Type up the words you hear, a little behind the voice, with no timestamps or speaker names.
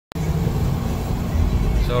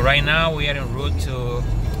So right now we are en route to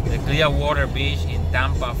the Clearwater beach in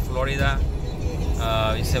Tampa, Florida.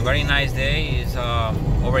 It's a very nice day. It's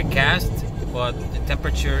overcast, but the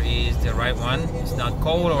temperature is the right one. It's not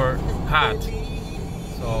cold or hot.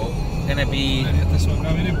 So gonna be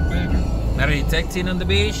metal detecting on the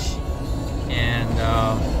beach, and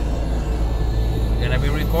we're gonna be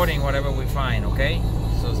recording whatever we find. Okay,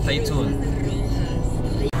 so stay tuned.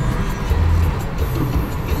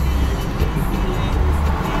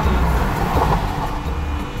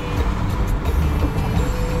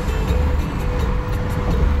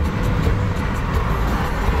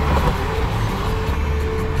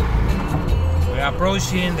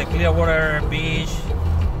 Approaching the Clearwater beach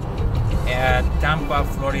at Tampa,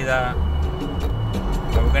 Florida.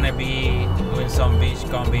 We're gonna be doing some beach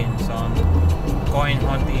combing, some coin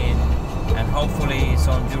hunting, and hopefully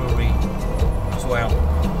some jewelry as well.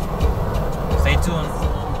 Stay tuned.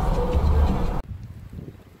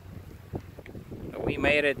 We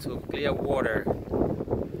made it to Clearwater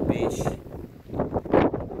beach.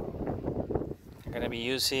 I'm gonna be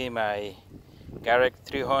using my Garrett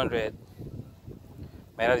 300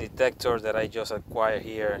 metal detector that I just acquired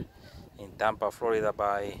here in Tampa, Florida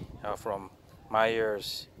from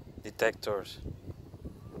Myers Detectors.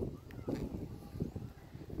 I'm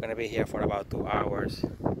gonna be here for about 2 hours.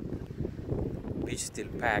 Beach still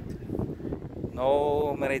packed.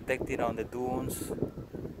 No metal detecting on the dunes.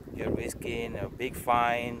 You're risking a big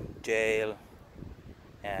fine, jail,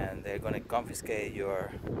 and they're gonna confiscate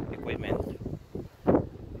your equipment.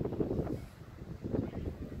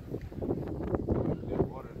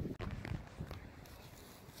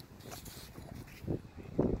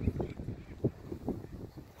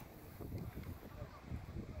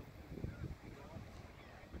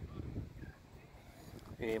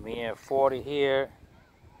 Give me a 40 here,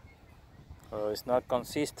 so it's not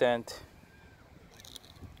consistent,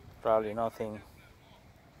 probably nothing.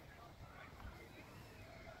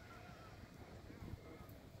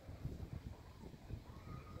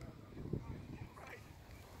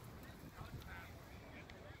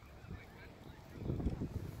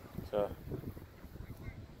 So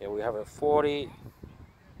yeah, we have a 40.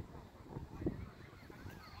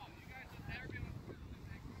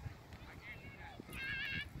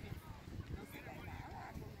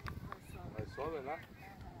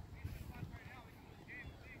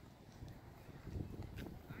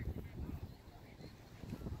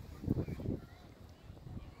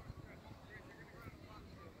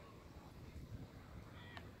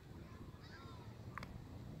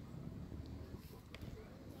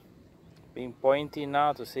 Been pointing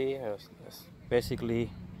now to see there's basically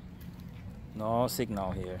no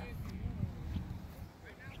signal here.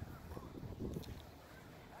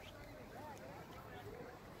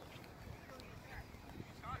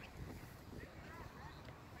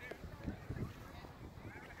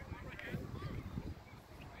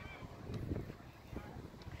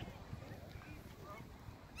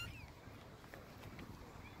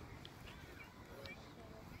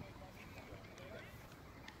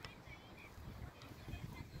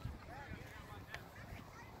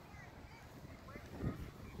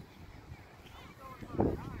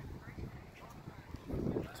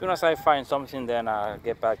 As soon as I find something, then I'll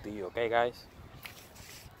get back to you, okay guys?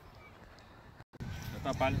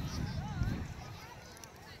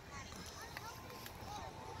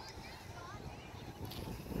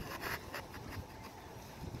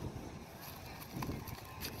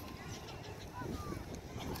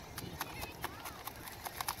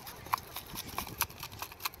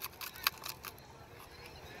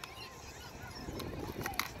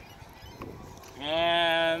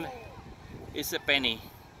 And it's a penny.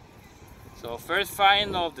 So first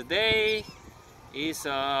find of the day is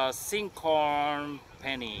a sinkhorn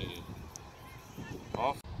penny.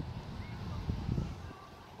 Off.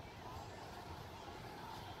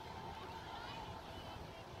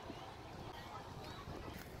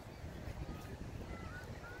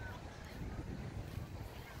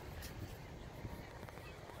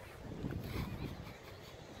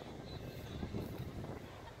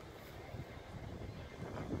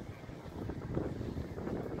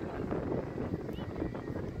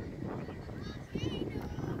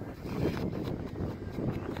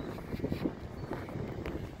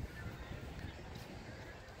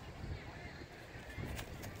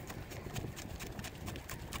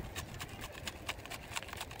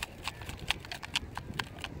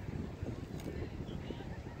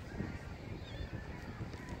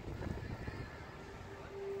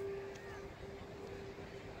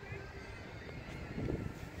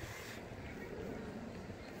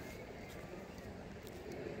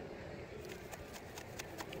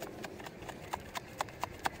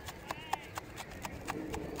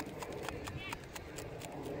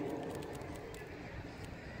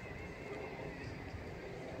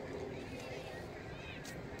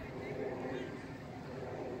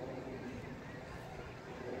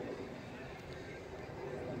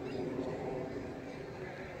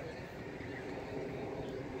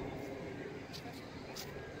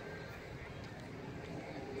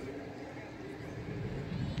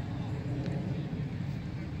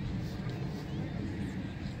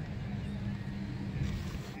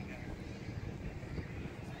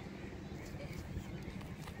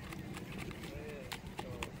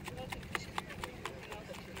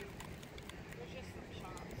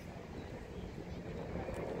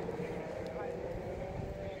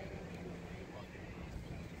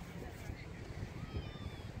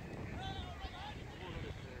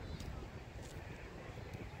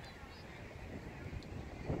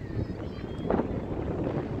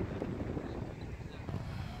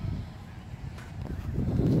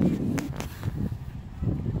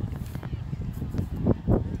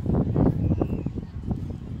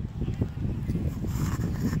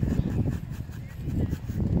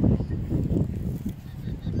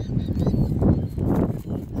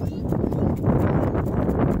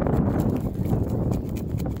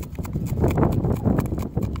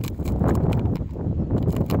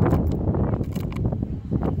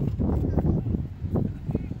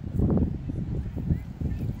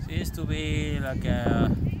 used to be like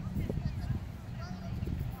a,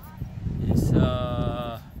 it's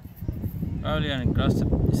earlier in across,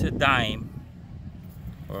 it's a dime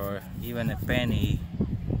or even a penny.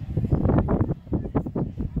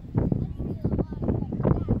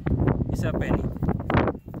 It's a penny,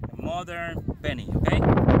 a modern penny, okay?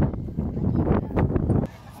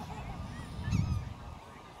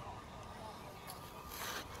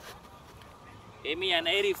 Gave me an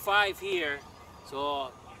 85 here,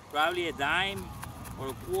 so probably a dime or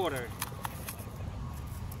a quarter.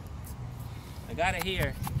 I got it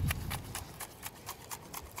here.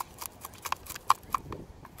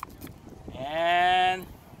 And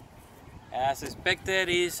as expected,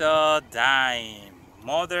 is a dime,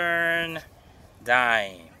 modern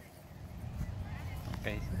dime.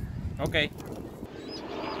 Okay.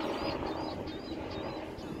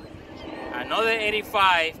 Another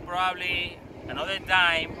 85, probably another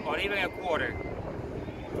dime or even a quarter.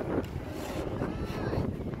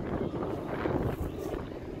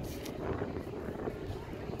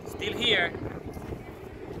 Still here.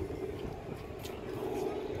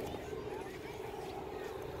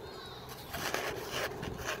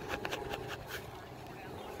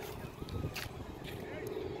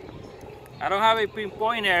 I don't have a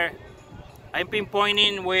pinpointer. I'm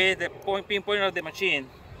pinpointing with the pinpointer of the machine.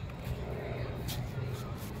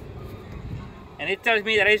 And it tells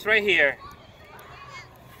me that it's right here.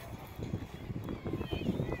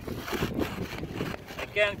 I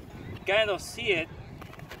can kind of see it.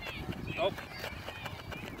 Nope.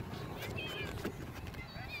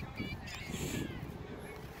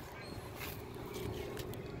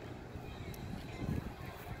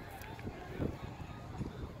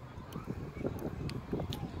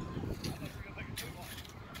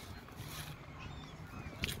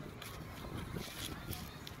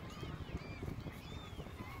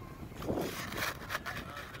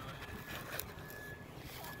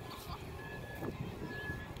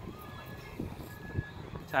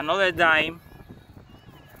 It's another dime.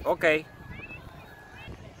 Okay.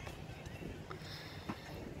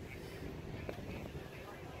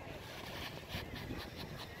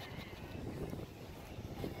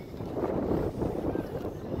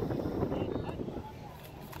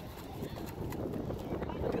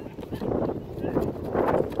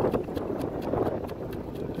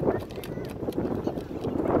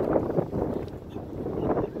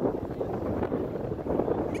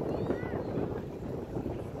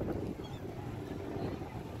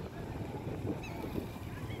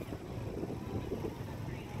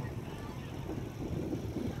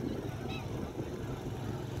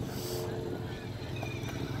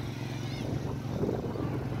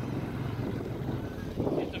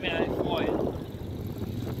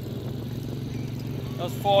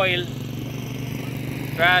 Those foil,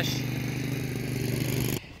 trash.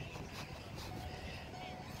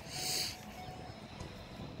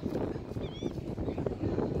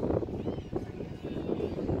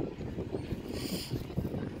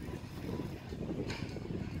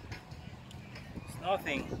 It's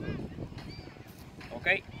nothing.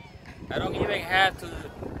 Okay, I don't even have to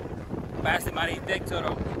pass the metal detector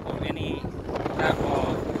or any type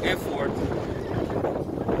of effort.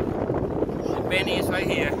 Penny is right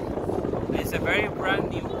here. It's a very brand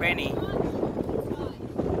new penny.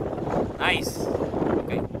 Nice.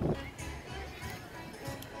 Okay.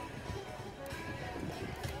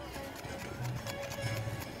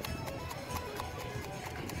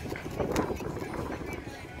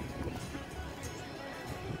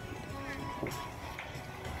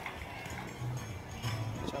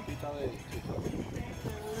 Chapita de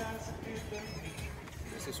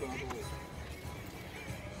ese suena todo eso.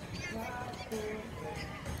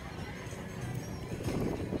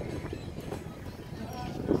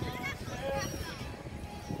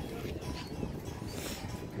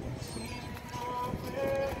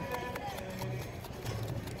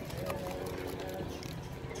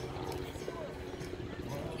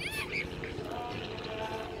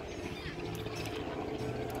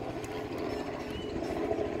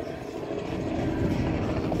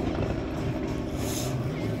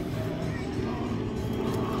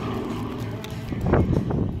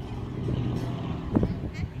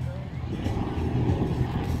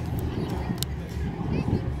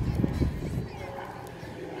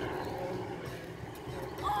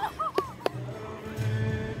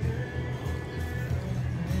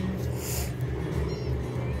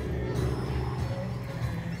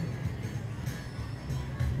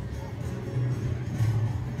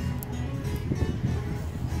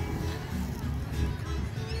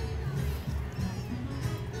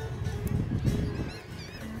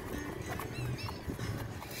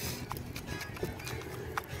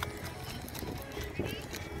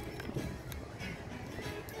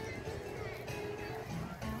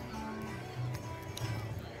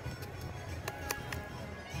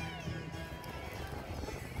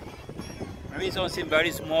 Maybe something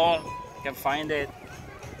very small. You can find it.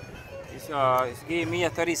 It's giving me a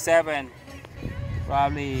 37.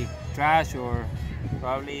 Probably trash or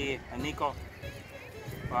probably a nickel.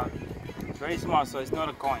 But it's very small, so it's not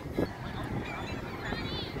a coin.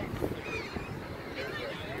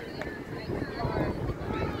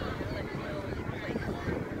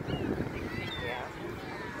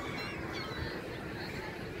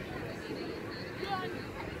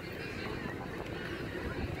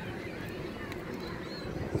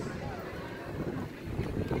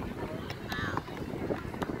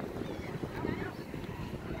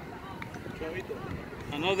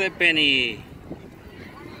 Another penny.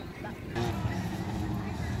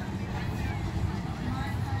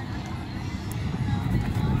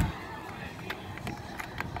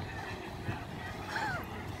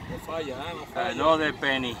 No falla, no falla. Another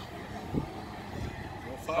penny.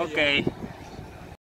 No falla. Okay.